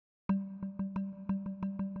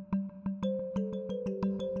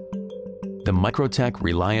The Microtech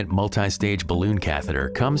Reliant multi-stage balloon catheter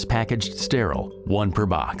comes packaged sterile, 1 per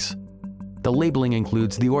box. The labeling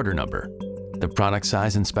includes the order number, the product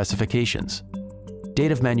size and specifications,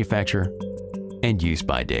 date of manufacture, and use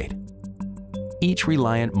by date. Each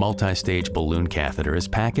Reliant multi-stage balloon catheter is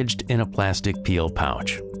packaged in a plastic peel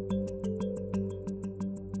pouch.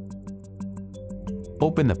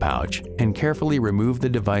 Open the pouch and carefully remove the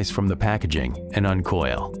device from the packaging and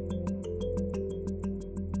uncoil.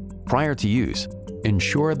 Prior to use,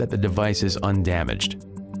 ensure that the device is undamaged.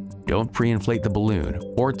 Don't pre-inflate the balloon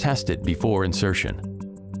or test it before insertion.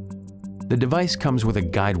 The device comes with a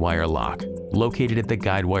guide wire lock located at the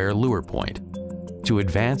guide wire lure point. To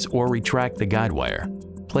advance or retract the guide wire,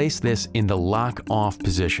 place this in the lock-off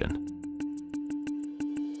position.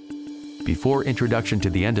 Before introduction to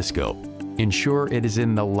the endoscope, ensure it is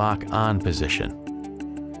in the lock-on position.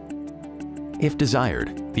 If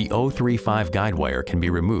desired, the 035 guide wire can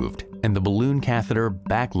be removed and the balloon catheter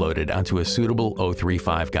backloaded onto a suitable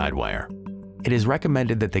 035 guide wire. It is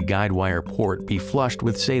recommended that the guide wire port be flushed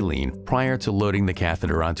with saline prior to loading the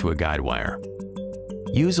catheter onto a guide wire.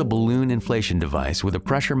 Use a balloon inflation device with a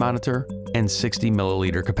pressure monitor and 60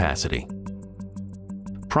 milliliter capacity.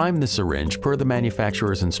 Prime the syringe per the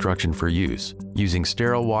manufacturer's instruction for use, using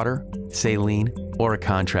sterile water, saline, or a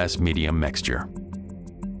contrast medium mixture.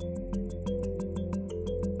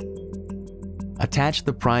 Attach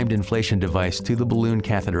the primed inflation device to the balloon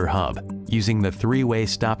catheter hub using the 3-way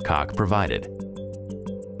stopcock provided.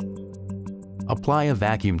 Apply a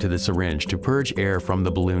vacuum to the syringe to purge air from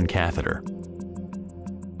the balloon catheter.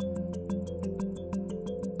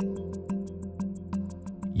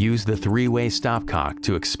 Use the 3-way stopcock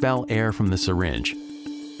to expel air from the syringe.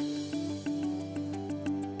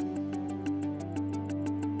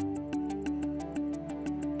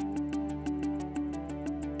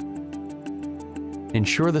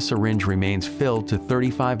 Ensure the syringe remains filled to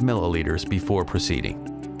 35 milliliters before proceeding.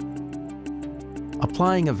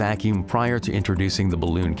 Applying a vacuum prior to introducing the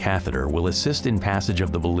balloon catheter will assist in passage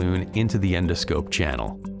of the balloon into the endoscope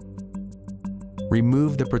channel.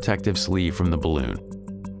 Remove the protective sleeve from the balloon.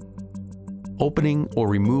 Opening or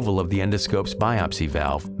removal of the endoscope's biopsy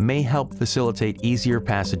valve may help facilitate easier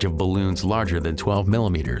passage of balloons larger than 12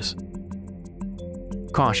 millimeters.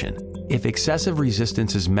 Caution: if excessive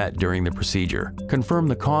resistance is met during the procedure, confirm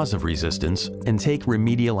the cause of resistance and take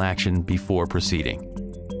remedial action before proceeding.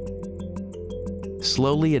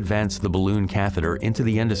 Slowly advance the balloon catheter into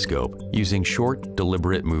the endoscope using short,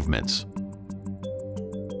 deliberate movements.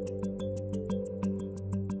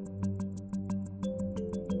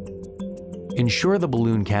 Ensure the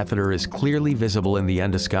balloon catheter is clearly visible in the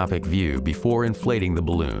endoscopic view before inflating the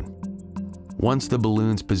balloon. Once the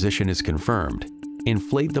balloon's position is confirmed,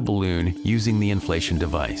 inflate the balloon using the inflation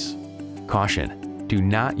device. Caution: do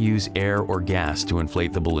not use air or gas to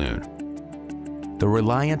inflate the balloon. The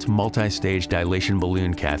Reliant multi-stage dilation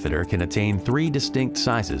balloon catheter can attain 3 distinct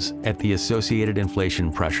sizes at the associated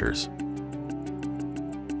inflation pressures.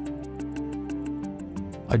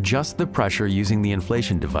 Adjust the pressure using the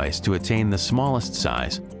inflation device to attain the smallest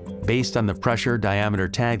size based on the pressure diameter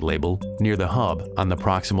tag label near the hub on the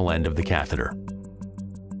proximal end of the catheter.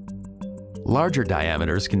 Larger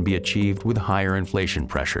diameters can be achieved with higher inflation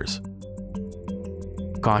pressures.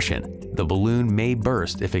 Caution: the balloon may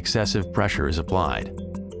burst if excessive pressure is applied.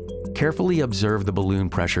 Carefully observe the balloon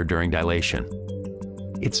pressure during dilation.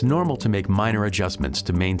 It's normal to make minor adjustments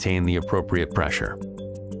to maintain the appropriate pressure.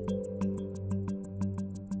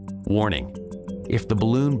 Warning: if the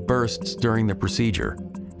balloon bursts during the procedure,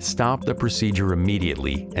 stop the procedure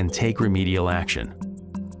immediately and take remedial action.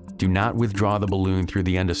 Do not withdraw the balloon through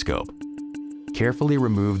the endoscope. Carefully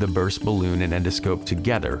remove the burst balloon and endoscope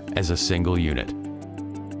together as a single unit.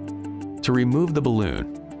 To remove the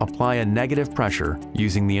balloon, apply a negative pressure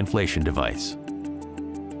using the inflation device.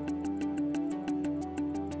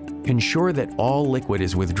 Ensure that all liquid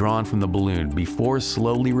is withdrawn from the balloon before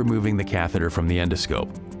slowly removing the catheter from the endoscope.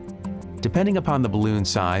 Depending upon the balloon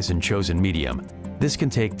size and chosen medium, this can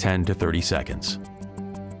take 10 to 30 seconds.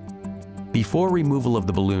 Before removal of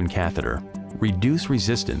the balloon catheter, reduce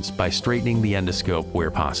resistance by straightening the endoscope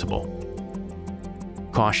where possible.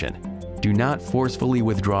 Caution: do not forcefully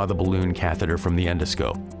withdraw the balloon catheter from the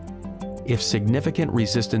endoscope. If significant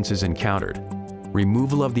resistance is encountered,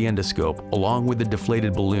 removal of the endoscope along with the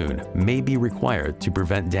deflated balloon may be required to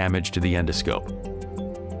prevent damage to the endoscope.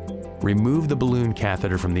 Remove the balloon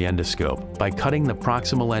catheter from the endoscope by cutting the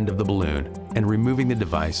proximal end of the balloon and removing the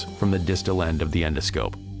device from the distal end of the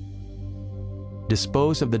endoscope.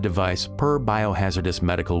 Dispose of the device per biohazardous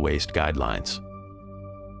medical waste guidelines.